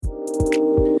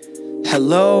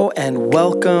Hello and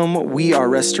welcome. We are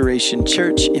Restoration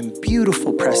Church in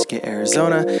beautiful Prescott,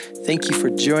 Arizona. Thank you for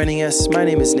joining us. My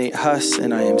name is Nate Huss,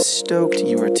 and I am stoked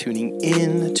you are tuning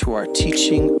in to our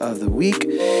teaching of the week.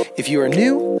 If you are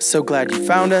new, so glad you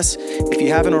found us. If you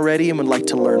haven't already and would like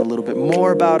to learn a little bit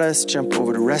more about us, jump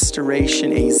over to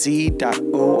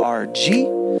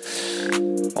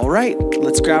restorationaz.org. All right,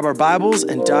 let's grab our Bibles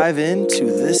and dive into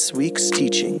this week's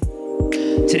teaching.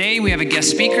 Today we have a guest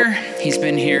speaker. He's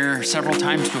been here several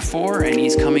times before, and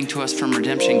he's coming to us from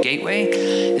Redemption Gateway.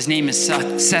 His name is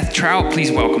Seth Troutt.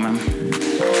 Please welcome him.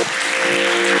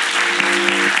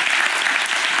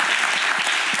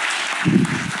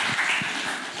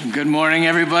 Good morning,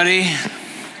 everybody.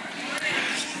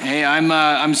 Hey,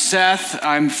 I'm Seth.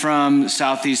 I'm from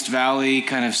Southeast Valley,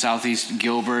 kind of Southeast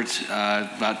Gilbert,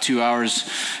 about 2 hours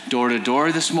door to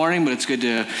door this morning, but it's good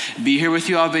to be here with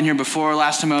you. I've been here before.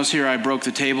 Last time I was here, I broke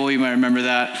the table. You might remember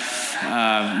that.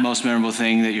 Most memorable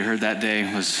thing that you heard that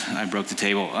day was I broke the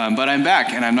table. But I'm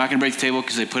back, and I'm not going to break the table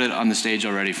because they put it on the stage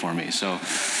already for me. So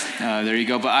there you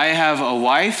go. But I have a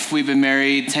wife. We've been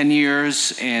married 10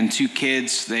 years and 2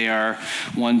 kids.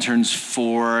 One turns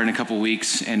 4 in a couple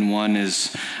weeks, and one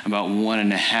is about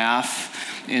 1.5.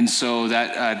 And so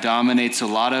that dominates a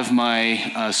lot of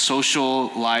my social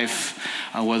life,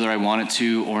 whether I want it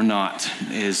to or not,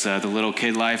 is the little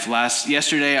kid life.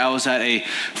 Yesterday, I was at a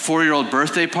 4-year-old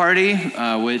birthday party,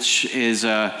 which is,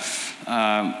 it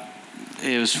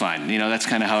was fine. You know, that's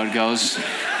kind of how it goes.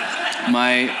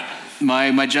 My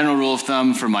general rule of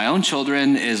thumb for my own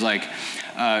children is like,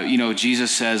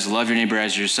 Jesus says, love your neighbor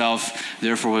as yourself.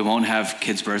 Therefore, we won't have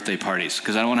kids' birthday parties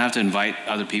because I don't want to have to invite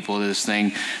other people to this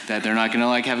thing that they're not going to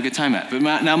have a good time at. But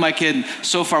now my kid,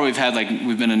 so far we've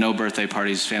been a no birthday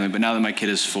parties family. But now that my kid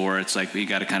is 4, it's like we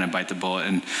got to kind of bite the bullet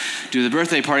and do the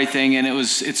birthday party thing. And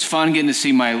it's fun getting to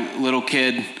see my little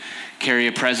kid carry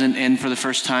a present in for the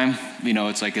first time. You know,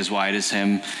 it's like as wide as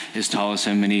him, as tall as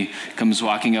him, and he comes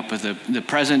walking up with the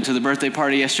present to the birthday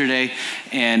party yesterday,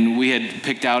 and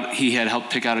he had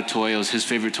helped pick out a toy. It was his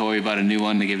favorite toy, about a new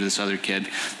one they gave to this other kid,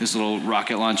 this little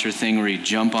rocket launcher thing where you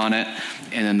jump on it,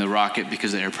 and then the rocket,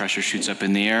 because the air pressure shoots up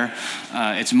in the air.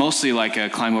 It's mostly like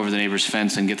a climb over the neighbor's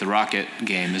fence and get the rocket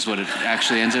game is what it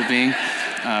actually ends up being.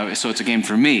 So it's a game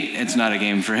for me. It's not a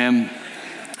game for him.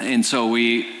 And so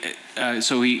we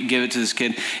gave it to this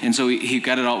kid, and so we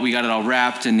got it all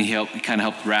wrapped, and he kind of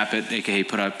helped wrap it, aka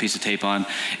put a piece of tape on,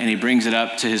 and he brings it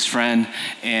up to his friend,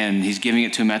 and he's giving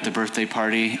it to him at the birthday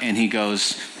party, and he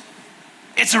goes,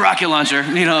 "It's a rocket launcher,"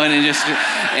 and he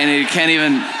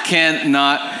can't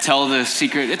not tell the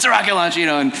secret. It's a rocket launcher,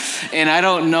 and I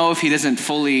don't know if he doesn't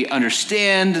fully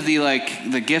understand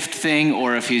the gift thing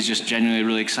or if he's just genuinely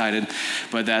really excited,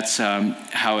 but that's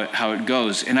how it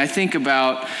goes. And I think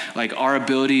about our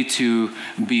ability to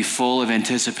be full of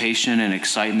anticipation and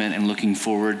excitement and looking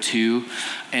forward to,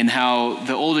 and how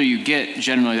the older you get,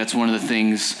 generally that's one of the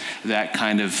things that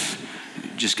kind of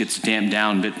just gets damped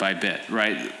down bit by bit,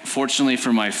 right? Fortunately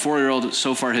for my 4-year-old,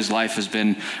 so far his life has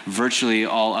been virtually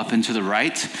all up and to the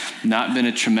right. Not been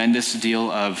a tremendous deal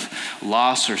of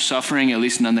loss or suffering, at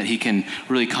least none that he can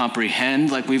really comprehend.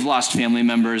 We've lost family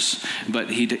members, but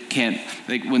he can't,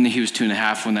 when he was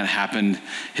 2.5, when that happened,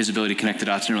 his ability to connect the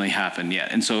dots didn't really happen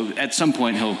yet. And so at some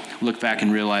point he'll look back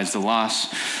and realize the loss.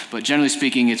 But generally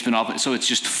speaking, it's been all, so it's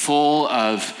just full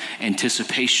of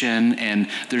anticipation, and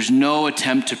there's no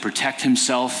attempt to protect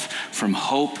himself from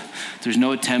hope. There's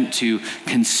no attempt to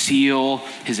conceal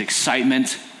his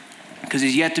excitement because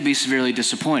he's yet to be severely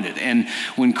disappointed. And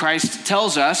when Christ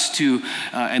tells us to,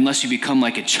 unless you become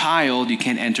like a child, you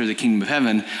can't enter the kingdom of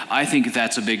heaven, I think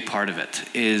that's a big part of it,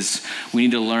 is we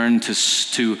need to learn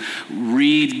to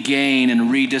regain and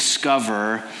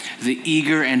rediscover the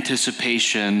eager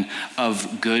anticipation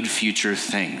of good future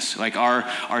things.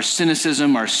 Our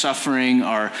cynicism, our suffering,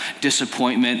 our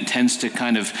disappointment tends to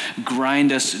kind of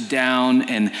grind us down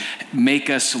and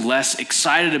make us less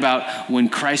excited about when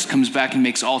Christ comes back and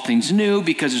makes all things new,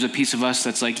 because there's a piece of us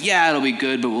that's like, yeah, it'll be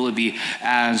good, but will it be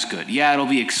as good? Yeah, it'll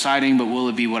be exciting, but will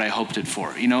it be what I hoped it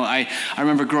for? I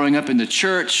remember growing up in the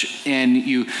church, and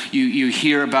you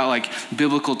hear about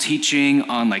biblical teaching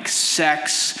on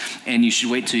sex, and you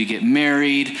should wait till you get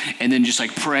married, and then just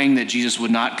praying that Jesus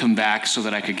would not come back so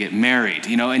that I could get married,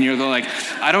 and you're going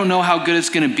I don't know how good it's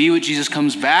going to be when Jesus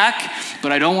comes back,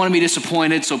 but I don't want to be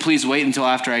disappointed, so please wait until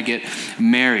after I get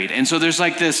married. And so there's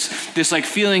this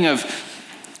feeling of,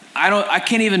 I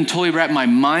can't even totally wrap my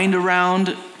mind around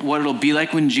what it'll be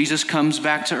like when Jesus comes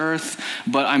back to earth,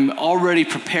 but I'm already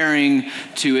preparing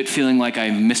to it feeling like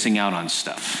I'm missing out on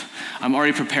stuff. I'm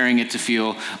already preparing it to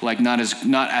feel like not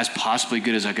as possibly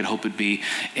good as I could hope it'd be.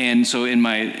 And so in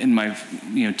my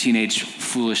teenage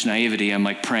foolish naivety, I'm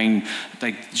like praying,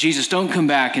 like, Jesus, don't come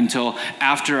back until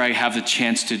after I have the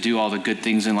chance to do all the good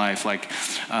things in life, like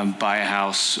buy a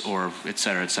house or et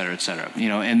cetera, et cetera, et cetera.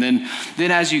 And then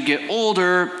as you get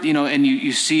older, and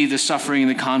you see the suffering and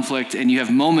the conflict, and you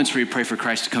have moments where you pray for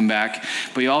Christ to come back,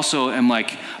 but you also am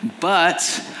like,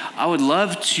 but I would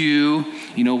love to,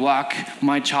 walk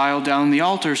my child down the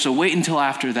altar, so wait until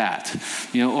after that.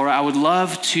 Or I would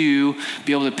love to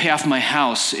be able to pay off my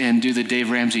house and do the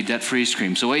Dave Ramsey debt-free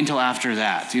scream, so wait until after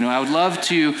that.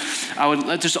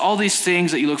 There's all these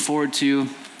things that you look forward to,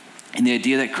 and the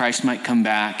idea that Christ might come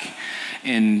back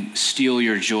and steal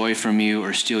your joy from you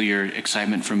or steal your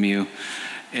excitement from you.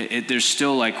 There's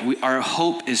still our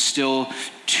hope is still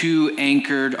too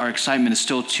anchored, our excitement is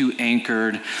still too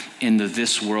anchored in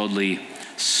this worldly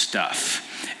stuff.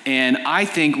 And I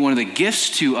think one of the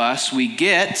gifts to us we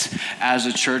get as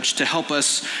a church to help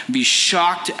us be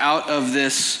shocked out of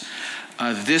this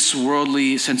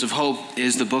worldly sense of hope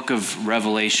is the book of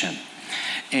Revelation.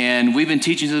 And we've been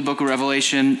teaching through the book of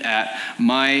Revelation at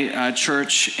my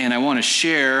church, and I want to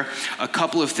share a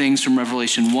couple of things from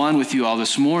Revelation 1 with you all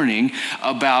this morning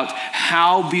about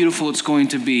how beautiful it's going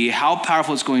to be, how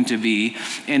powerful it's going to be,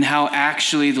 and how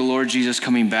actually the Lord Jesus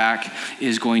coming back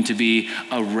is going to be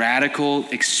a radical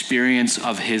experience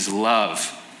of his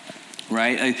love.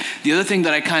 Right? The other thing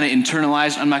that I kind of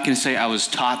internalized, I'm not going to say I was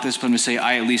taught this, but I'm going to say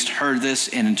I at least heard this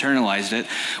and internalized it,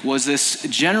 was this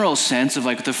general sense of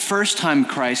the first time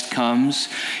Christ comes,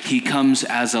 he comes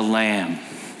as a lamb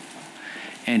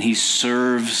and he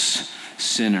serves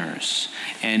sinners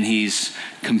and he's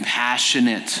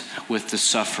compassionate with the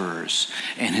sufferers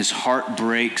and his heart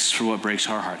breaks for what breaks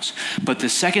our hearts. But the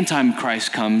second time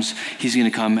Christ comes, he's going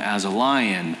to come as a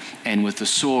lion and with the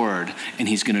sword, and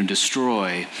he's going to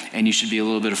destroy, and you should be a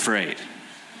little bit afraid.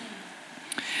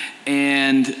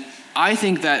 And I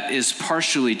think that is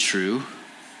partially true,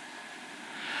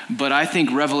 but I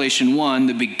think Revelation 1,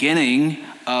 the beginning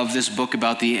of this book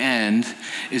about the end,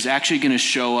 is actually going to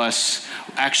show us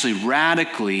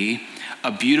radically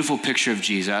a beautiful picture of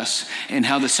Jesus and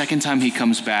how the second time he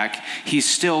comes back, he's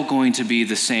still going to be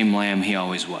the same lamb he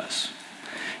always was.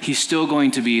 He's still going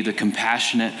to be the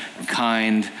compassionate,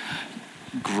 kind,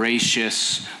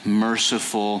 gracious,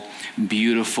 merciful,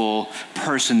 beautiful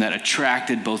person that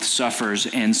attracted both sufferers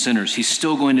and sinners. He's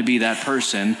still going to be that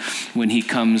person when he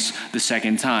comes the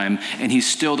second time, and he's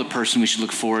still the person we should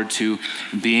look forward to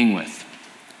being with.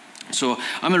 So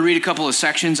I'm going to read a couple of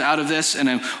sections out of this, and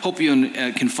I hope you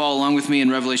can follow along with me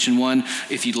in Revelation 1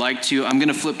 if you'd like to. I'm going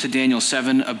to flip to Daniel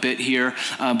 7 a bit here,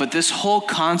 but this whole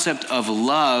concept of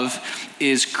love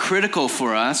is critical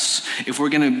for us if we're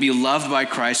going to be loved by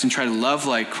Christ and try to love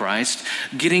like Christ.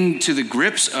 Getting to the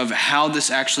grips of how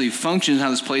this actually functions, how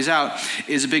this plays out,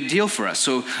 is a big deal for us.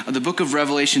 So the book of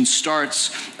Revelation starts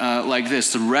like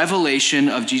this: the revelation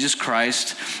of Jesus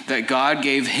Christ that God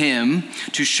gave him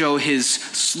to show his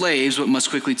slaves what must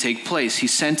quickly take place. He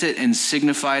sent it and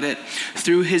signified it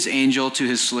through his angel to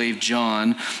his slave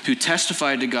John, who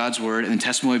testified to God's word and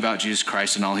testimony about Jesus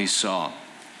Christ and all he saw.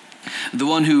 The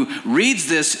one who reads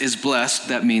this is blessed.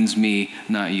 That means me,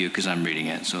 not you, because I'm reading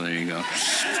it. So there you go.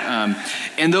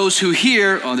 And those who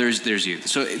hear, there's you.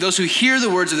 So those who hear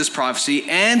the words of this prophecy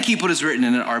and keep what is written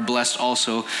in it are blessed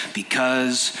also,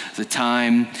 because the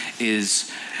time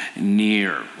is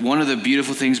near. One of the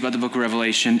beautiful things about the book of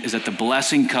Revelation is that the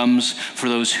blessing comes for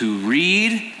those who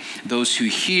read, those who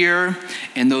hear,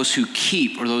 and those who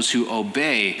keep, or those who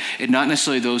obey, and not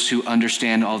necessarily those who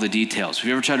understand all the details. If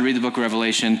you ever try to read the book of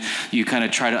Revelation, you kind of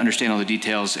try to understand all the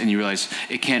details, and you realize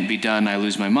it can't be done, I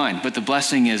lose my mind. But the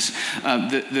blessing is,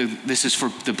 this is for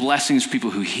the blessings for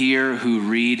people who hear, who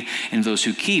read, and those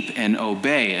who keep and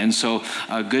obey. And so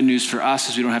good news for us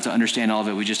is we don't have to understand all of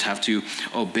it, we just have to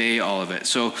obey all of it.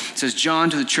 So it says, John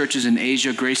to the churches in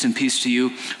Asia, grace and peace to you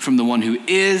from the one who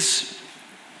is,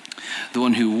 the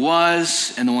one who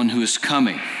was, and the one who is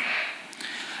coming.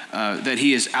 That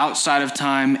he is outside of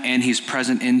time and he's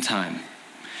present in time.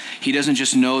 He doesn't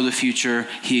just know the future,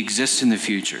 he exists in the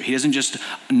future. He doesn't just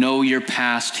know your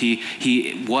past,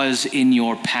 he was in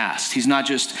your past. He's not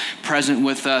just present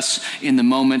with us in the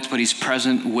moment, but he's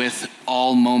present with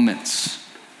all moments.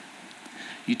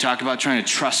 You talk about trying to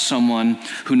trust someone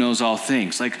who knows all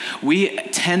things. Like, we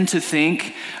tend to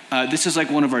think, this is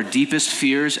like one of our deepest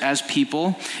fears as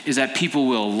people, is that people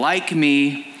will like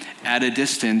me at a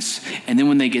distance, and then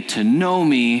when they get to know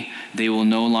me, they will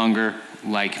no longer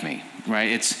like me, right?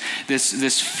 It's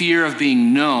this fear of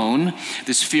being known,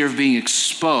 this fear of being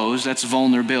exposed. That's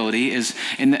vulnerability,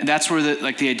 and that's where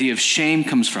the idea of shame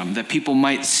comes from. That people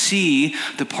might see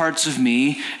the parts of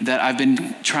me that I've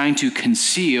been trying to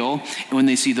conceal, and when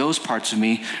they see those parts of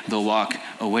me, they'll walk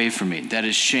away from me. That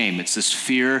is shame. It's this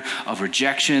fear of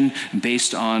rejection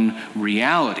based on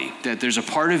reality. That there's a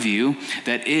part of you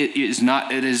that it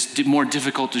is more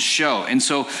difficult to show, and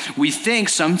so we think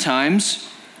sometimes.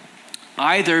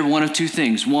 Either one of two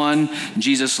things. One,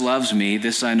 Jesus loves me.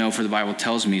 This I know, for the Bible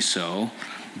tells me so.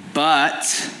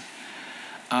 But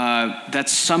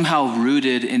that's somehow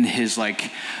rooted in his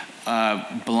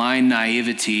blind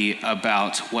naivety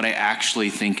about what I actually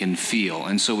think and feel.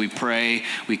 And so we pray,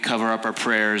 we cover up our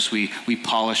prayers, we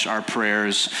polish our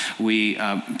prayers, we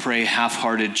pray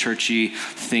half-hearted, churchy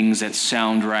things that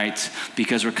sound right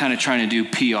because we're kind of trying to do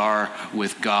PR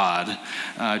with God,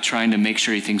 trying to make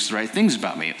sure he thinks the right things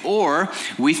about me. Or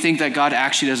we think that God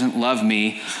actually doesn't love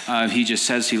me. He just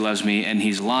says he loves me and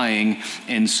he's lying.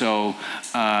 And so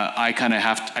I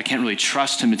can't really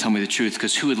trust him to tell me the truth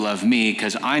because who would love me?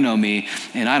 Because I know me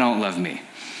and I don't love me.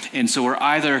 And so we're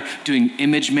either doing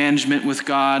image management with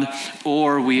God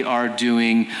or we are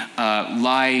doing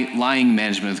lying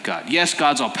management with God. Yes,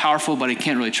 God's all powerful, but I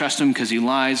can't really trust him because he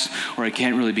lies, or I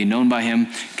can't really be known by him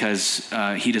because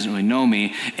he doesn't really know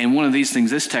me. And one of these things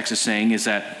this text is saying is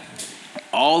that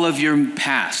all of your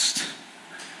past,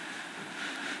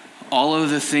 all of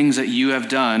the things that you have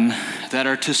done that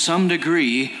are to some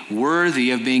degree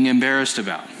worthy of being embarrassed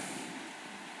about.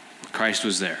 Christ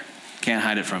was there. Can't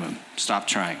hide it from him. Stop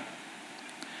trying.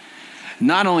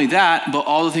 Not only that, but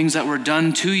all the things that were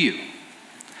done to you.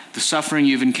 The suffering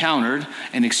you've encountered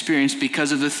and experienced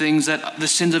because of the sins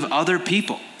of other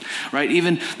people. Right?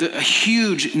 Even the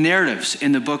huge narratives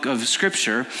in the book of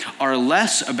Scripture are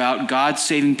less about God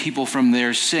saving people from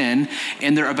their sin,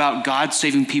 and they're about God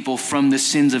saving people from the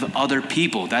sins of other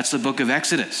people. That's the book of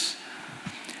Exodus.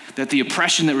 That the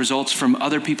oppression that results from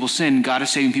other people's sin, God is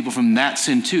saving people from that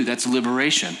sin too. That's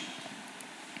liberation.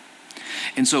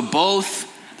 And so both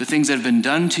the things that have been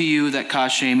done to you that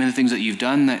cause shame and the things that you've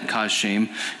done that cause shame,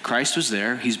 Christ was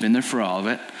there. He's been there for all of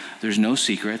it. There's no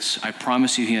secrets. I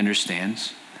promise you he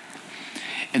understands.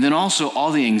 And then also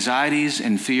all the anxieties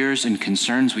and fears and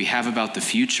concerns we have about the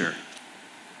future.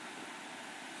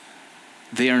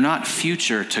 They are not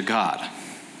future to God.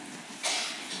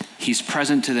 He's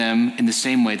present to them in the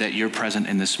same way that you're present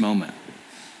in this moment.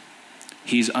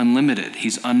 He's unlimited.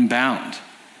 He's unbound.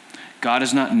 God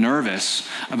is not nervous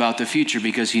about the future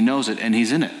because he knows it and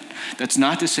he's in it. That's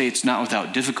not to say it's not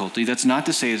without difficulty. That's not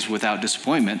to say it's without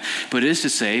disappointment, but it is to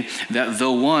say that the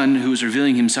one who is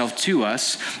revealing himself to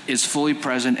us is fully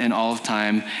present in all of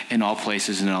time, in all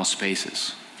places, and in all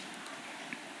spaces.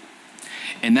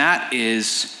 And that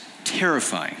is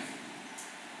terrifying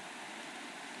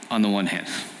on the one hand.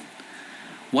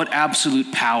 What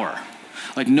absolute power.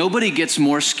 Nobody gets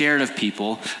more scared of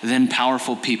people than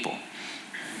powerful people.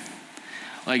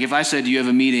 If I said you have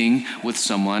a meeting with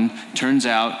someone, turns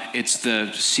out it's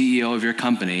the CEO of your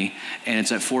company, and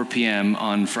it's at 4 p.m.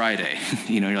 on Friday.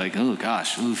 You're like, oh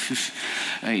gosh,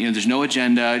 there's no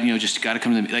agenda. Just got to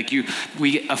come to the meeting.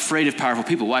 We get afraid of powerful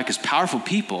people. Why? Because powerful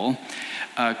people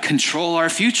control our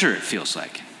future. It feels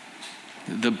like.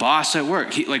 The boss at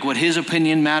work, what his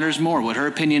opinion matters more, what her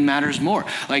opinion matters more.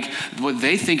 What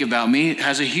they think about me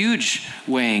has a huge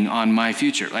weighing on my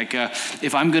future.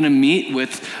 If I'm going to meet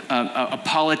with a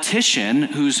politician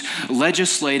who's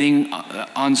legislating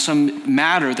on some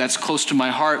matter that's close to my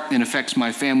heart and affects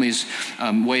my family's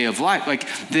way of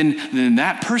life, then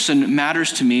that person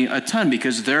matters to me a ton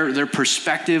because their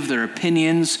perspective, their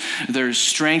opinions, their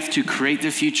strength to create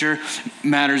the future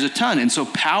matters a ton. And so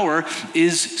power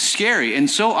is scary. And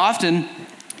so often,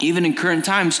 even in current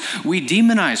times, we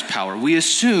demonize power. We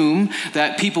assume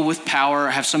that people with power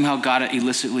have somehow got it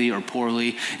illicitly or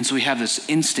poorly. And so we have this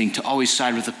instinct to always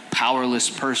side with a powerless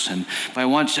person. But I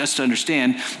want us to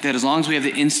understand that as long as we have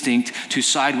the instinct to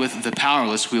side with the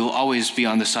powerless, we will always be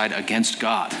on the side against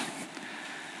God.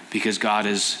 Because God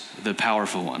is the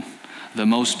powerful one, the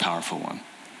most powerful one.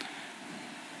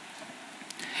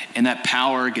 And that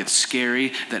power gets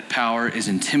scary. That power is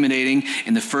intimidating.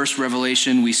 And the first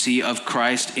revelation we see of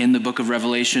Christ in the book of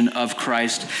Revelation of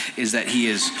Christ is that he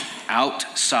is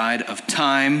outside of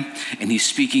time and he's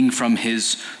speaking from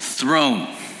his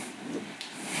throne.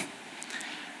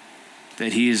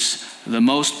 That he is the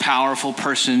most powerful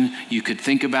person you could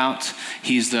think about.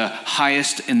 He's the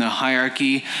highest in the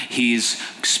hierarchy. He's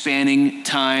spanning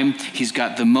time. He's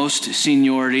got the most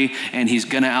seniority, and he's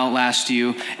going to outlast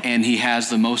you, and he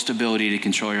has the most ability to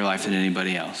control your life than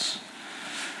anybody else.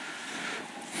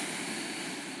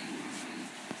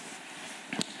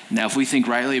 Now, if we think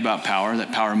rightly about power,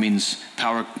 that power means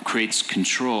power creates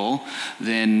control,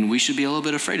 then we should be a little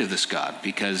bit afraid of this God,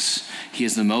 because he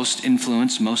has the most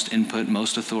influence, most input,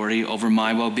 most authority over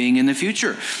my well-being in the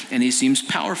future. And he seems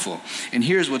powerful. And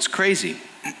here's what's crazy.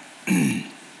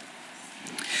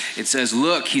 It says,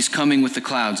 look, he's coming with the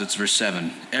clouds. That's verse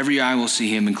 7. Every eye will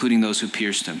see him, including those who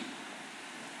pierced him.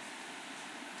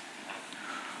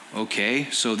 Okay,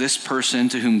 so this person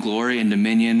to whom glory and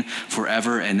dominion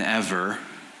forever and ever,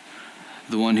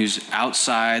 the one who's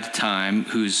outside time,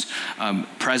 who's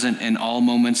present in all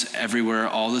moments, everywhere,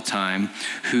 all the time,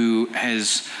 who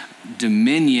has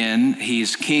dominion,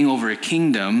 he's king over a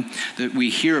kingdom, that we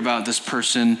hear about this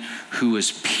person who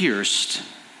was pierced,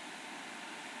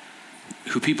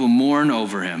 who people mourn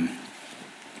over him.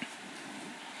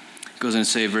 Goes on to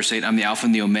say, verse 8, I'm the Alpha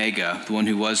and the Omega, the one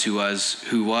who is,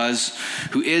 who was,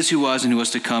 and who was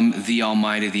to come, the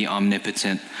Almighty, the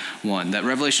Omnipotent One. That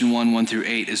Revelation 1 through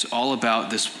 8 is all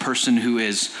about this person who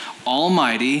is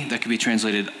almighty, that could be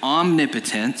translated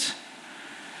omnipotent,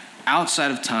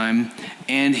 outside of time,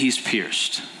 and he's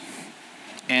pierced,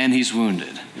 and he's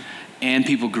wounded, and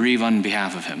people grieve on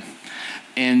behalf of him.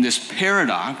 And this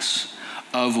paradox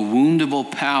of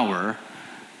woundable power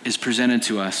is presented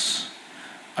to us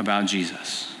about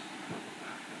Jesus.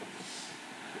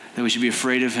 That we should be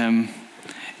afraid of him,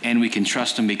 and we can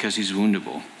trust him because he's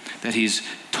woundable. That he's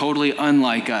totally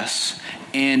unlike us,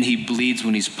 and he bleeds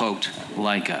when he's poked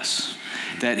like us.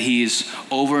 That he's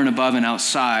over and above and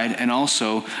outside, and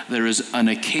also there is an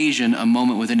occasion, a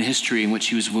moment within history in which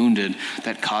he was wounded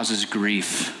that causes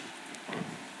grief.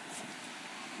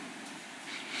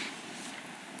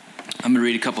 I'm going to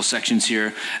read a couple sections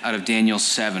here out of Daniel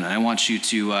 7. And I want you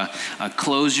to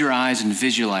close your eyes and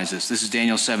visualize this. This is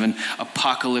Daniel 7,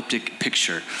 apocalyptic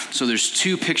picture. So there's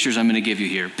two pictures I'm going to give you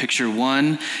here. Picture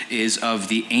one is of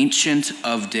the Ancient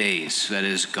of Days, that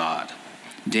is God.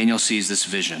 Daniel sees this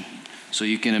vision. So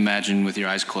you can imagine with your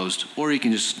eyes closed, or you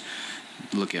can just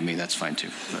look at me. That's fine too.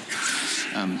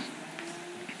 But,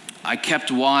 I kept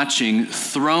watching.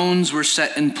 Thrones were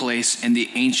set in place, and the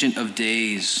Ancient of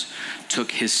Days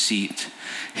took his seat.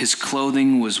 His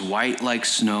clothing was white like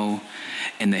snow,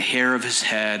 and the hair of his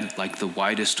head like the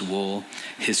whitest wool.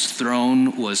 His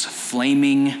throne was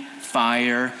flaming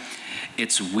fire.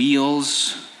 Its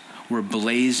wheels were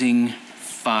blazing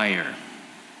fire.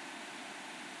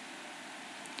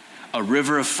 A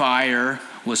river of fire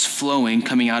was flowing,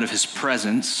 coming out of his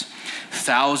presence.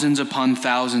 Thousands upon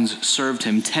thousands served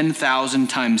him. 10,000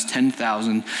 times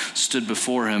 10,000 stood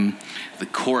before him. The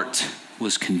court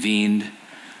was convened.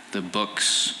 The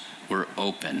books were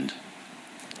opened.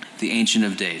 The Ancient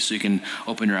of Days. So you can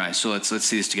open your eyes. So let's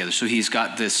see this together. So he's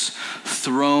got this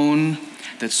throne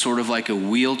that's sort of like a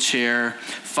wheelchair.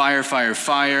 Fire, fire,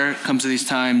 fire comes to these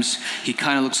times. He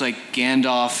kind of looks like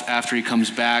Gandalf after he comes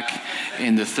back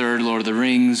in the third Lord of the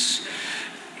Rings.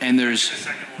 And there's...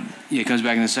 Yeah, it comes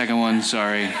back in the second one,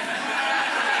 sorry.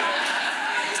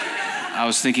 I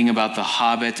was thinking about The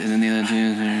Hobbit, and then the other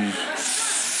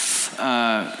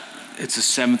it's the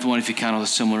seventh one if you count all the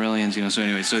Silmarillions, so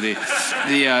anyway, so the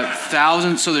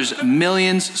thousands, so there's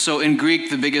millions. So in Greek,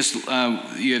 the biggest,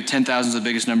 you have 10,000 is the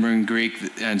biggest number in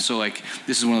Greek, and so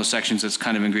this is one of those sections that's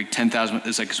kind of in Greek, 10,000,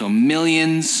 it's so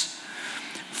millions,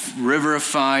 river of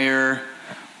fire,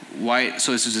 white.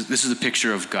 So this is a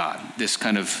picture of God, this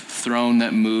kind of throne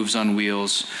that moves on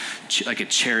wheels, like a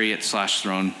chariot /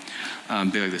 throne,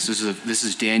 big like this. This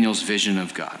is Daniel's vision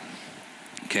of God.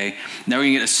 Okay, now we're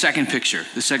gonna get a second picture.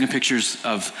 The second picture is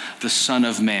of the Son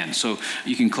of Man. So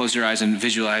you can close your eyes and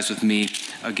visualize with me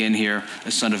again here,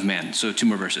 the Son of Man. So 2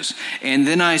 more verses. And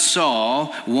then I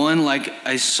saw one like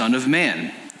a Son of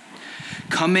Man,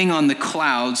 coming on the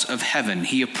clouds of heaven.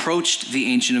 He approached the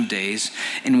Ancient of Days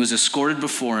and was escorted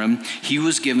before him. He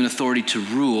was given authority to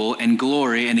rule and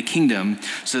glory and a kingdom,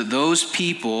 so that those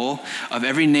people of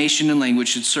every nation and language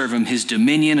should serve him. His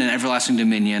dominion and everlasting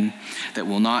dominion that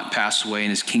will not pass away, and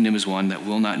his kingdom is one that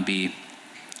will not be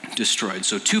destroyed.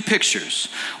 So 2 pictures.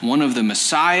 One of the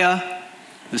Messiah,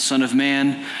 the Son of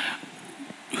Man,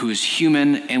 who is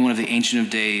human, and one of the Ancient of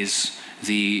Days,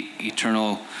 the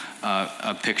eternal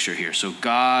a picture here. So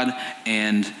God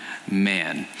and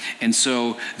man. And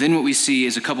so then what we see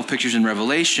is a couple pictures in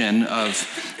Revelation of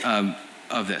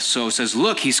this. So it says,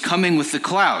 look, he's coming with the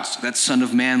clouds. That's Son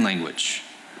of Man language.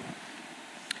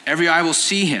 Every eye will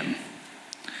see him.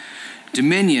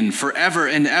 Dominion forever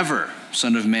and ever.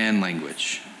 Son of Man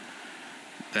language.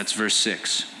 That's verse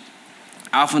 6.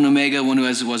 Alpha and Omega, one who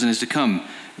was and is to come.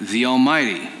 The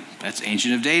Almighty. That's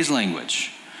Ancient of Days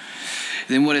language.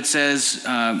 Then what it says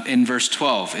in verse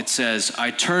 12, it says,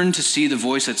 I turned to see the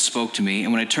voice that spoke to me,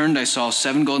 and when I turned, I saw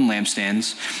 7 golden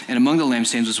lampstands, and among the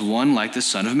lampstands was one like the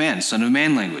Son of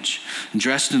Man language,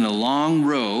 dressed in a long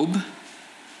robe.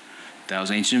 That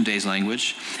was Ancient of Days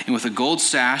language, and with a gold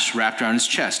sash wrapped around his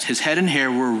chest. His head and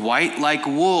hair were white like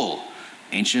wool,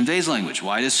 Ancient of Days language,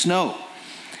 white as snow.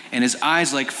 And his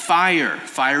eyes like fire,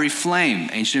 fiery flame,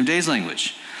 Ancient of Days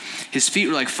language. His feet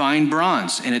were like fine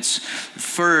bronze, and it's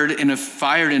fired in a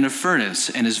furnace,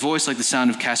 and his voice like the sound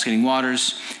of cascading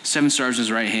waters. 7 stars in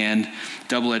his right hand,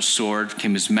 double-edged sword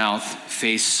came his mouth,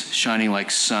 face shining like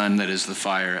sun that is the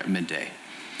fire at midday.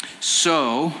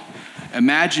 So,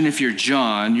 imagine if you're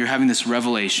John, you're having this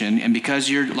revelation, and because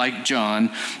you're like John,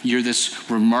 you're this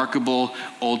remarkable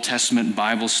Old Testament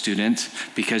Bible student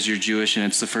because you're Jewish and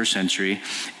it's the first century,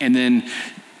 and then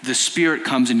the Spirit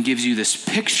comes and gives you this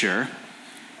picture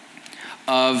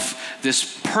of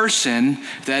this person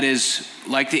that is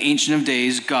like the Ancient of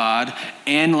Days, God,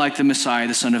 and like the Messiah,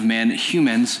 the Son of Man,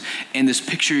 humans, and this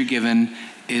picture you're given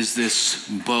is this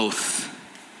both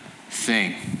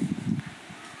thing.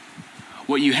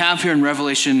 What you have here in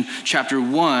Revelation chapter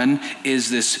 1 is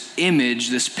this image,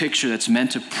 this picture that's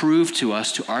meant to prove to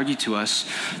us, to argue to us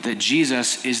that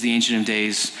Jesus is the Ancient of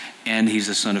Days and he's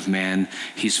the Son of Man.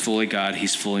 He's fully God,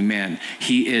 he's fully man.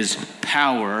 He is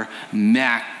power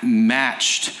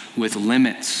matched with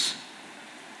limits.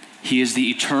 He is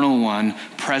the eternal one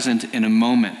present in a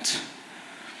moment.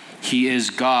 He is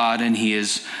God and he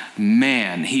is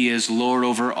man. He is Lord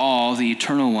over all, the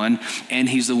eternal one, and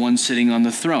he's the one sitting on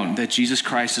the throne. That Jesus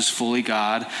Christ is fully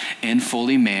God and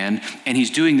fully man, and he's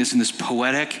doing this in this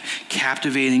poetic,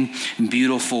 captivating,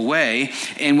 beautiful way.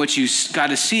 And what you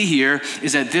got to see here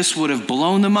is that this would have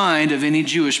blown the mind of any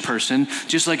Jewish person,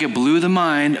 just like it blew the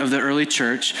mind of the early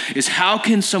church, is how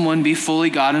can someone be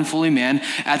fully God and fully man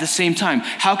at the same time?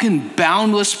 How can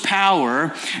boundless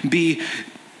power be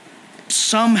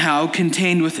somehow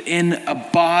contained within a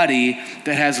body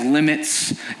that has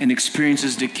limits and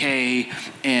experiences decay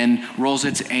and rolls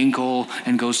its ankle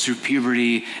and goes through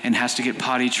puberty and has to get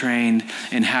potty trained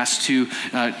and has to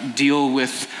deal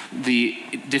with the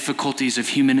difficulties of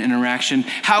human interaction?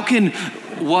 How can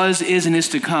was, is, and is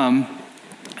to come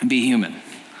be human?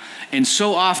 And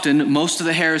so often, most of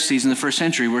the heresies in the first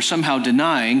century were somehow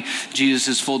denying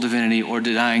Jesus' full divinity or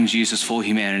denying Jesus' full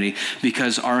humanity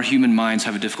because our human minds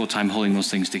have a difficult time holding those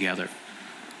things together.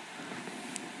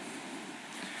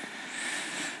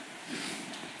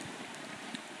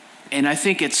 And I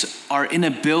think it's our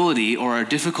inability or our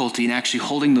difficulty in actually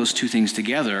holding those two things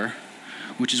together,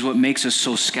 which is what makes us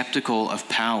so skeptical of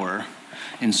power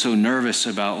and so nervous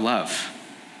about love.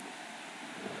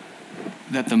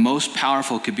 That the most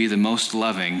powerful could be the most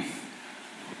loving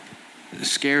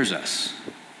scares us.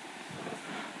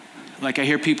 Like I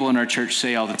hear people in our church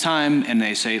say all the time, and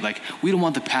they say, like, we don't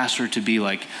want the pastor to be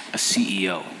like a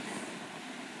CEO.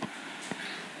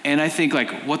 And I think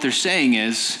like what they're saying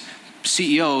is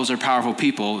CEOs are powerful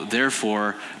people,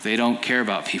 therefore they don't care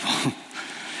about people.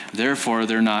 Therefore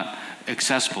they're not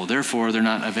accessible, therefore they're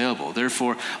not available,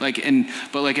 therefore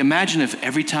imagine if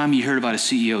every time you heard about a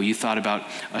CEO you thought about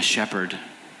a shepherd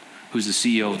who's the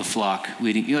CEO of the flock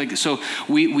leading. So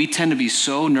we tend to be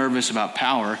so nervous about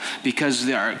power because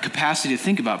our capacity to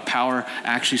think about power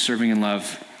actually serving in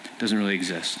love doesn't really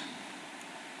exist.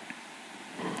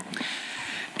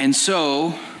 And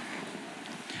so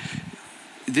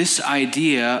this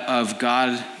idea of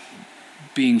God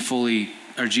being fully,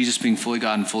 or Jesus being fully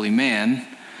God and fully man,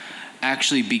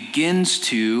 actually begins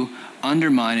to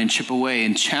undermine and chip away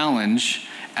and challenge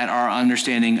at our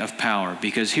understanding of power.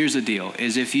 Because here's the deal,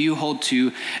 is if you hold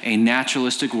to a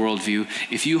naturalistic worldview,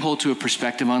 if you hold to a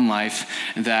perspective on life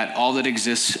that all that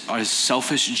exists are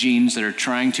selfish genes that are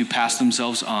trying to pass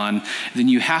themselves on, then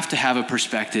you have to have a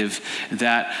perspective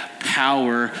that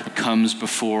power comes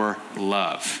before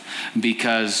love.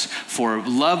 Because for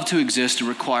love to exist, it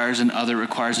requires an other,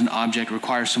 requires an object,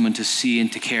 requires someone to see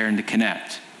and to care and to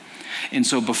connect. And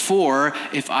so before,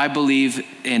 if I believe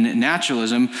in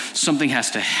naturalism, something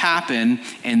has to happen,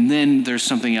 and then there's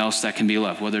something else that can be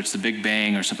love, whether it's the Big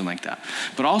Bang or something like that.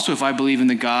 But also, if I believe in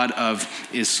the God of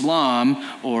Islam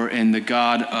or in the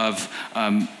God of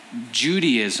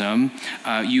Judaism,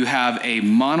 you have a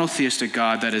monotheistic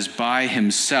God that is by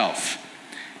himself.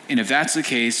 And if that's the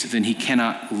case, then he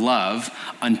cannot love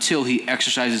until he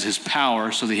exercises his power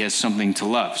so that he has something to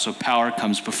love. So power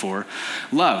comes before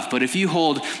love. But if you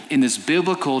hold in this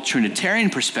biblical Trinitarian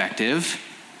perspective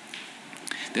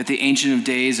that the Ancient of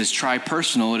Days is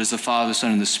tripersonal, it is the Father, the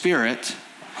Son, and the Spirit,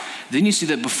 then you see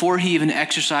that before he even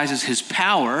exercises his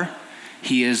power,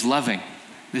 he is loving.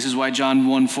 This is why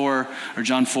John 4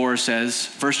 says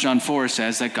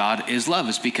that God is love.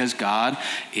 It's because God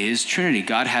is Trinity.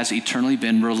 God has eternally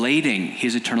been relating. He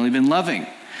has eternally been loving.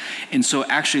 And so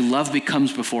actually love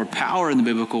becomes before power in the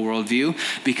biblical worldview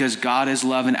because God is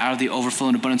love, and out of the overflow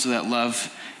and abundance of that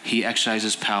love, he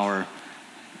exercises power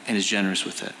and is generous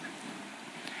with it.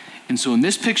 And so in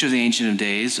this picture of the Ancient of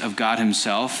Days, of God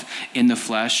himself in the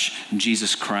flesh,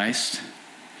 Jesus Christ,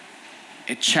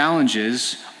 it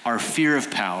challenges our fear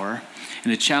of power,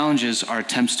 and it challenges our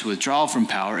attempts to withdraw from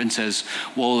power and says,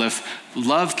 well, if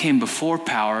love came before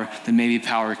power, then maybe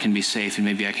power can be safe, and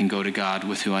maybe I can go to God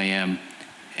with who I am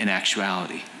in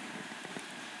actuality.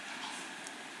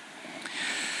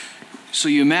 So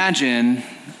you imagine,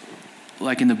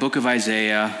 like in the book of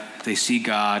Isaiah, they see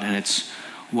God and it's,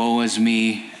 woe is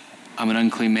me, I'm an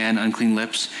unclean man, unclean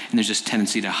lips, and there's this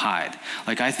tendency to hide.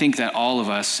 Like I think that all of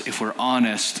us, if we're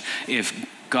honest, if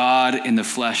God in the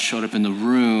flesh showed up in the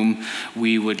room,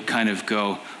 we would kind of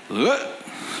go, ugh.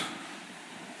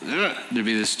 There'd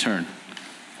be this turn.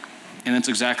 And that's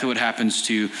exactly what happens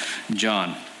to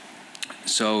John.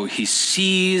 So he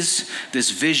sees this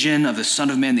vision of the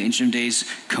Son of Man, the Ancient of Days,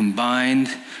 combined,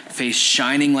 face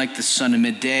shining like the sun in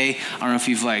midday. I don't know if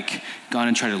you've gone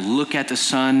and tried to look at the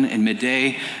sun in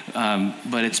midday,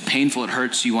 but it's painful, it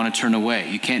hurts, you want to turn away.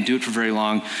 You can't do it for very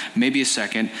long, maybe a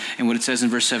second. And what it says in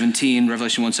verse 17,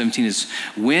 Revelation 1:17 is,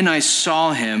 when I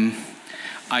saw him,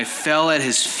 I fell at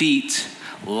his feet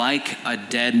like a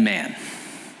dead man.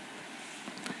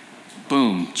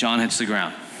 Boom, John hits the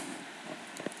ground.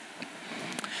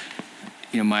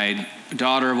 My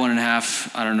daughter,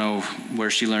 1.5, I don't know where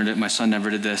she learned it. My son never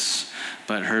did this,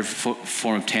 but her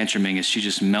form of tantruming is she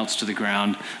just melts to the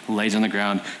ground, lays on the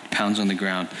ground, pounds on the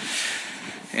ground.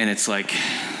 And it's like,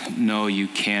 no, you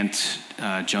can't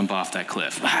jump off that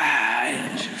cliff.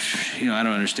 I don't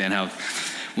understand how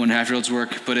 1.5-year-olds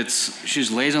work, but she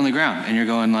just lays on the ground, and you're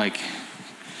going like,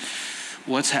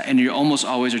 and you almost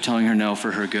always are telling her no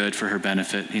for her good, for her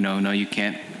benefit. No, you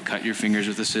can't cut your fingers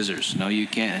with the scissors. No, you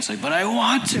can't. It's like, but I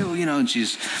want to, and she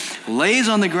just lays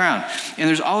on the ground. And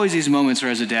there's always these moments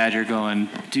where as a dad, you're going,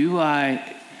 do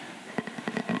I,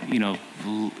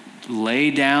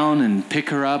 lay down and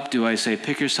pick her up? Do I say,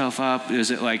 pick yourself up?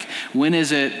 Is it like, when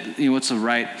is it, what's the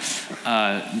right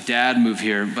dad move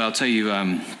here? But I'll tell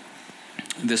you,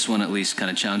 this one at least kind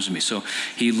of challenges me. So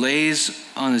he lays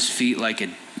down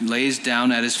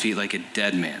at his feet like a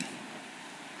dead man.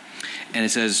 And it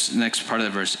says, next part of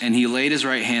the verse, and he laid his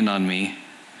right hand on me.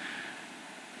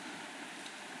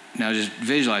 Now just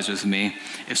visualize with me,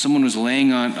 if someone was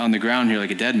laying on the ground here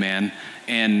like a dead man,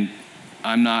 and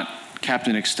I'm not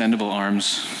Captain Extendable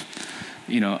Arms,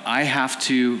 I have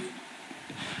to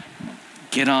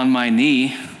get on my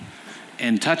knee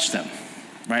and touch them.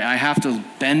 Right? I have to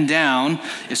bend down.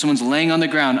 If someone's laying on the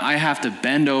ground, I have to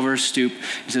bend over, stoop.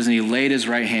 He says, and he laid his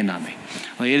right hand on me.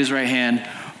 Laid his right hand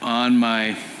on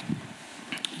my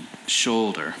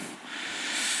shoulder.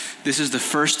 This is the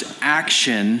first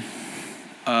action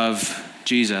of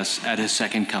Jesus at his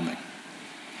second coming.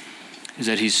 Is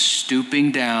that he's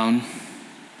stooping down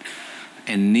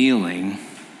and kneeling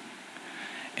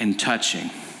and touching.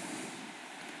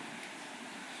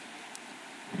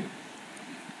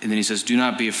 And then he says, do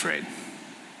not be afraid.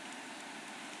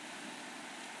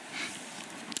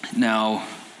 Now,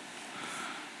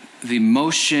 the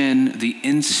motion, the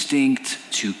instinct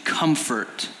to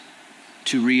comfort,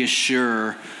 to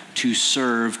reassure, to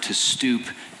serve, to stoop,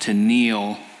 to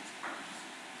kneel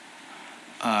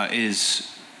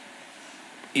is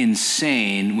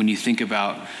insane when you think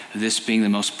about this being the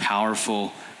most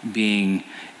powerful being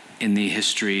in the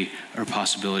history or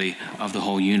possibility of the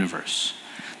whole universe.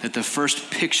 That the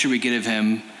first picture we get of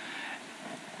him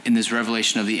in this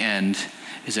revelation of the end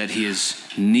is that he is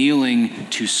kneeling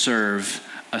to serve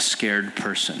a scared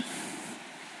person.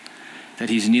 That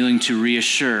he's kneeling to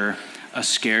reassure a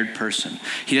scared person.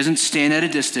 He doesn't stand at a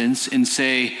distance and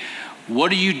say,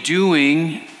 what are you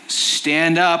doing?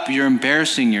 Stand up, you're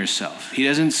embarrassing yourself. He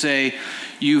doesn't say,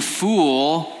 you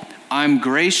fool, I'm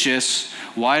gracious,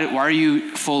 why are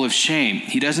you full of shame?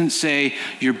 He doesn't say,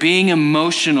 you're being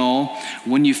emotional.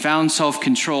 When you found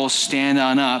self-control, stand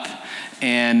on up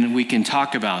and we can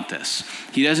talk about this.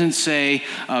 He doesn't say,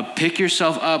 pick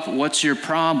yourself up, what's your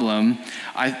problem?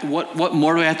 What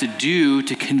more do I have to do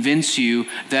to convince you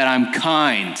that I'm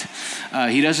kind?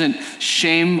 He doesn't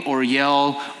shame or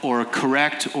yell or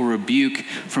correct or rebuke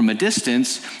from a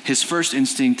distance. His first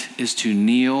instinct is to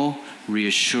kneel,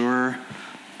 reassure,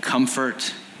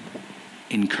 comfort,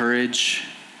 encourage,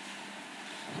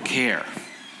 care.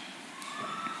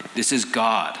 This is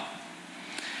God.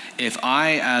 If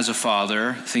I, as a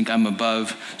father, think I'm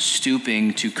above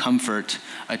stooping to comfort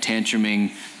a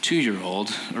tantruming 2-year-old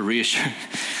or reassure,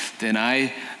 then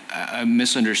I'm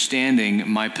misunderstanding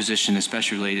my position,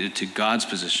 especially related to God's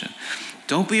position.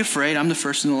 Don't be afraid. I'm the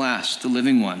first and the last, the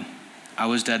living one. I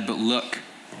was dead, but look.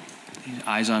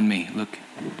 Eyes on me. Look.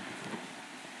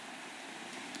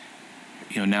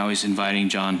 Now he's inviting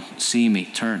John, see me,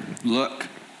 turn, look.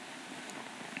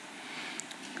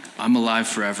 I'm alive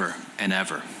forever and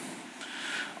ever.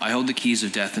 I hold the keys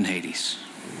of death and Hades.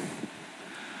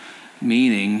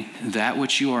 Meaning, that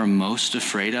which you are most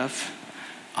afraid of,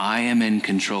 I am in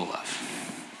control of.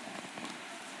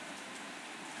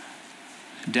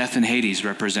 Death in Hades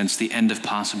represents the end of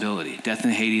possibility. Death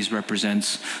in Hades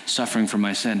represents suffering for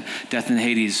my sin. Death in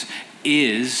Hades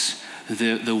is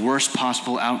the worst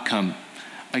possible outcome.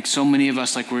 Like so many of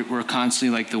us, we're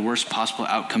constantly like the worst possible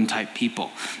outcome type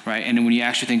people, right? And when you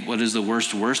actually think, what is the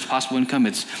worst possible outcome?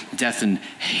 It's death in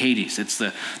Hades. It's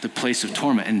the place of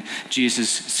torment. And Jesus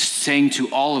is saying to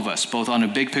all of us, both on a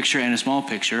big picture and a small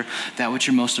picture, that which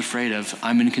you're most afraid of,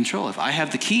 I'm in control of. I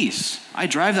have the keys. I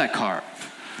drive that car.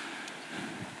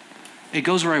 It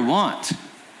goes where I want.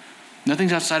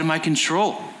 Nothing's outside of my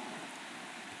control.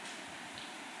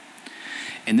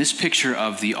 And this picture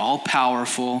of the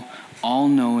all-powerful,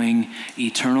 all-knowing,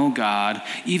 eternal God,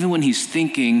 even when he's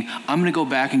thinking, I'm going to go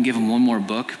back and give him one more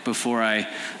book before I,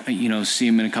 see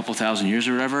him in a couple thousand years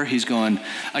or whatever, he's going,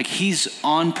 he's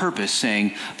on purpose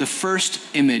saying, the first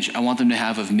image I want them to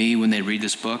have of me when they read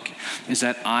this book is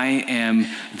that I am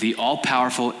the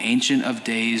all-powerful, ancient of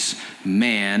days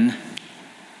man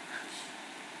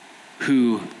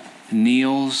who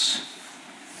kneels,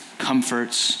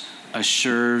 comforts,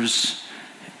 assures,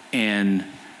 and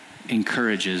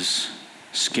encourages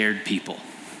scared people.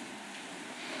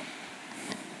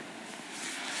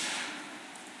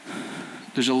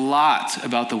 There's a lot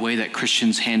about the way that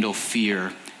Christians handle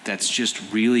fear that's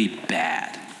just really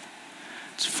bad.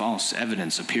 It's false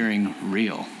evidence appearing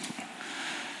real.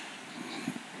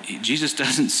 Jesus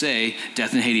doesn't say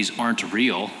death and Hades aren't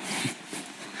real.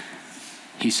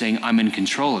 He's saying I'm in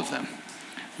control of them.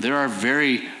 There are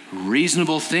very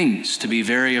reasonable things to be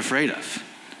very afraid of.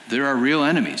 There are real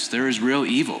enemies. There is real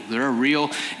evil. There are real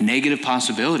negative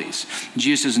possibilities.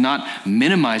 Jesus is not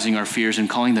minimizing our fears and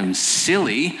calling them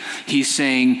silly. He's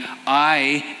saying,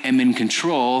 I am in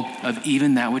control of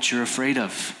even that which you're afraid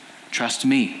of. Trust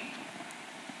me.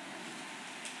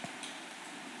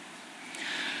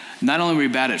 Not only are we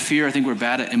bad at fear, I think we're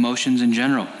bad at emotions in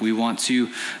general. We want to,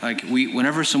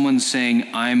 whenever someone's saying,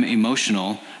 I'm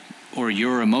emotional, or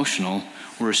you're emotional,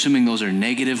 we're assuming those are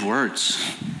negative words.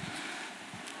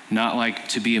 Not like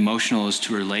to be emotional is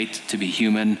to relate, to be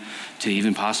human, to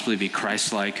even possibly be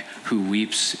Christ-like, who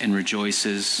weeps and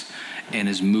rejoices and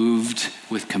is moved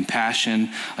with compassion.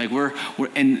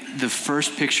 And the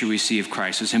first picture we see of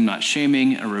Christ is him not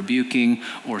shaming or rebuking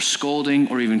or scolding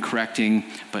or even correcting,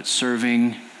 but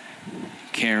serving,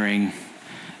 caring,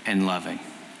 and loving.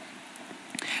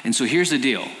 And so here's the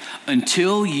deal.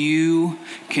 Until you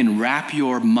can wrap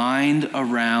your mind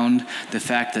around the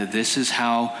fact that this is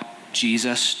how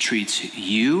Jesus treats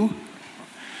you,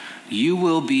 you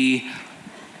will be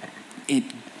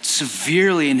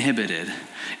severely inhibited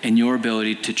in your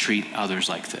ability to treat others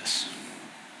like this.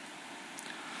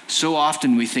 So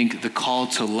often we think the call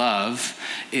to love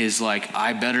is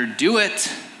I better do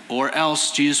it or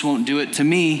else Jesus won't do it to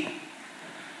me.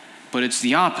 But it's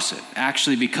the opposite.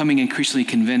 Actually becoming increasingly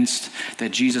convinced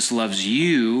that Jesus loves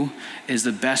you is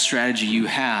the best strategy you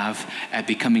have at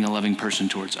becoming a loving person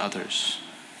towards others.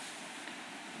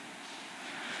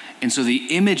 And so the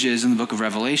images in the book of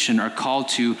Revelation are called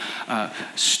to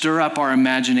stir up our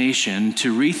imagination,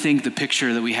 to rethink the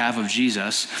picture that we have of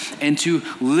Jesus, and to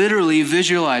literally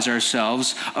visualize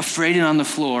ourselves afraid and on the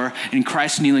floor, and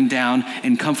Christ kneeling down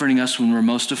and comforting us when we're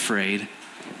most afraid,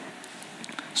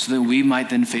 so that we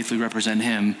might then faithfully represent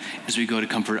him as we go to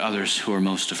comfort others who are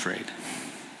most afraid.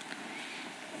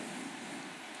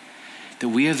 That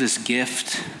we have this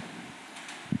gift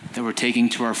that we're taking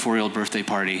to our 4-year-old birthday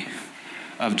party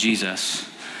of Jesus.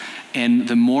 And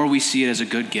the more we see it as a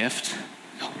good gift,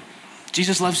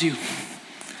 Jesus loves you.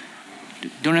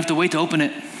 Don't have to wait to open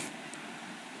it.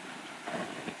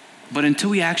 But until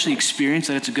we actually experience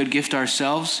that it's a good gift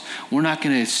ourselves, we're not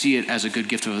going to see it as a good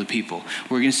gift of other people.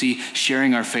 We're going to see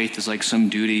sharing our faith as some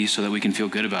duty so that we can feel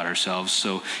good about ourselves.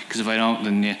 So, because if I don't,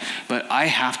 then yeah. But I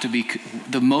have to be,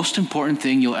 the most important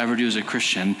thing you'll ever do as a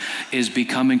Christian is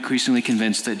become increasingly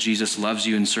convinced that Jesus loves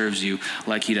you and serves you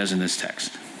like he does in this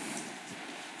text.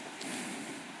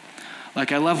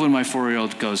 I love when my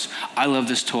 4-year-old goes, I love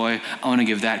this toy, I want to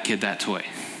give that kid that toy.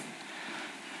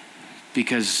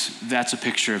 because that's a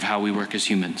picture of how we work as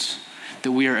humans.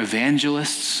 That we are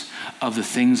evangelists of the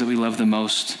things that we love the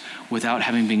most without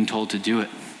having been told to do it.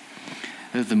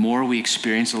 That the more we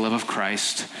experience the love of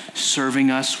Christ serving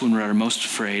us when we're our most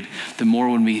afraid, the more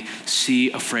when we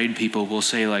see afraid people, we'll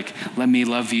say like, let me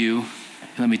love you,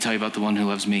 and let me tell you about the one who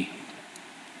loves me.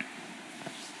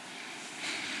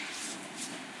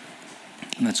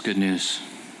 And that's good news.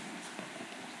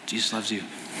 Jesus loves you.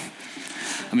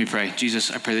 Let me pray.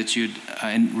 Jesus, I pray that you'd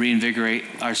reinvigorate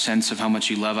our sense of how much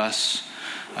you love us,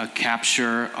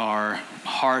 capture our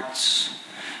hearts,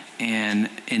 and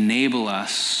enable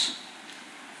us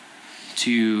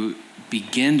to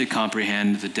begin to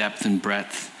comprehend the depth and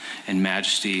breadth and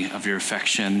majesty of your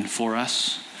affection for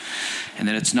us. And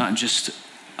that it's not just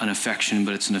an affection,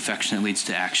 but it's an affection that leads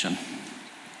to action.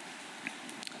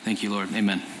 Thank you, Lord.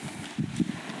 Amen.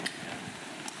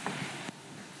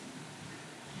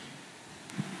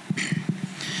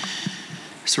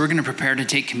 So we're going to prepare to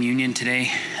take communion today.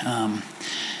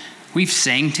 We've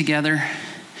sang together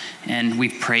and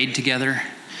we've prayed together.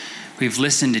 We've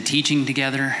listened to teaching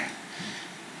together,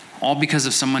 all because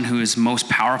of someone who is most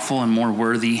powerful and more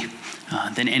worthy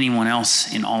than anyone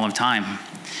else in all of time.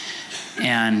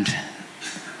 And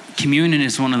communion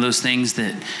is one of those things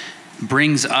that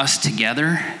brings us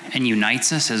together and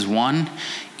unites us as one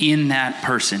in that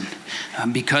person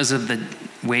because of the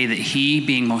way that he,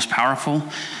 being most powerful,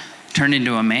 turned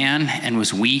into a man and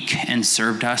was weak and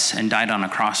served us and died on a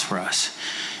cross for us.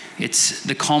 It's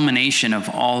the culmination of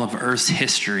all of Earth's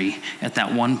history at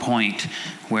that one point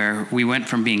where we went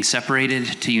from being separated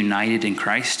to united in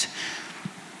Christ.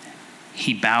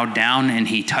 He bowed down and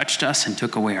he touched us and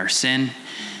took away our sin.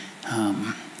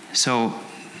 So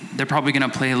they're probably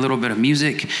going to play a little bit of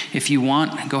music. If you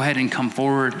want, go ahead and come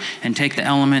forward and take the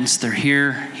elements. They're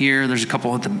here. There's a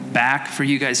couple at the back for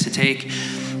you guys to take.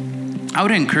 I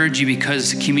would encourage you,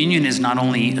 because communion is not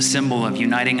only a symbol of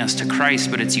uniting us to Christ,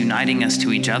 but it's uniting us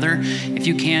to each other. If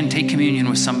you can, take communion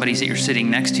with somebody that you're sitting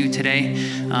next to today,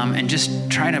 and just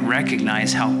try to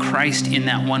recognize how Christ in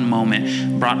that one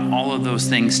moment brought all of those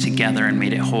things together and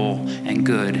made it whole and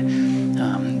good.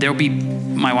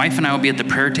 My wife and I will be at the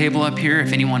prayer table up here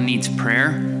if anyone needs prayer.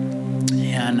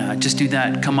 And just do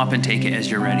that. Come up and take it as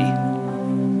you're ready.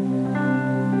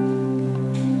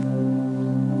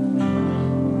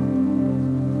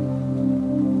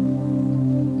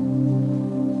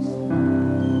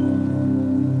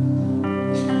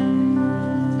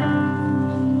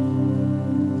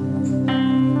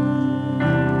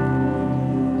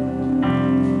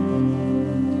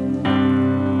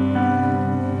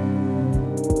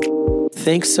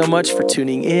 Thanks so much for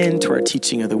tuning in to our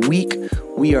teaching of the week.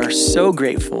 We are so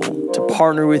grateful to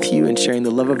partner with you in sharing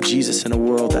the love of Jesus in a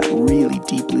world that really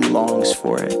deeply longs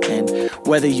for it. And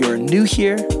whether you're new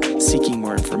here, seeking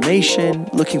more information,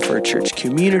 looking for a church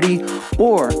community,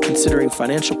 or considering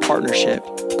financial partnership,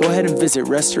 go ahead and visit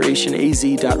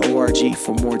restorationaz.org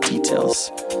for more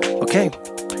details. Okay,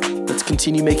 let's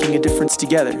continue making a difference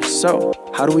together. So,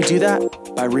 how do we do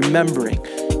that? By remembering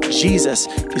Jesus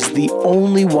is the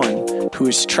only one who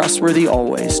is trustworthy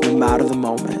always, no matter the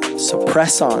moment. So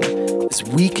press on as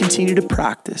we continue to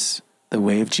practice the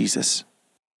way of Jesus.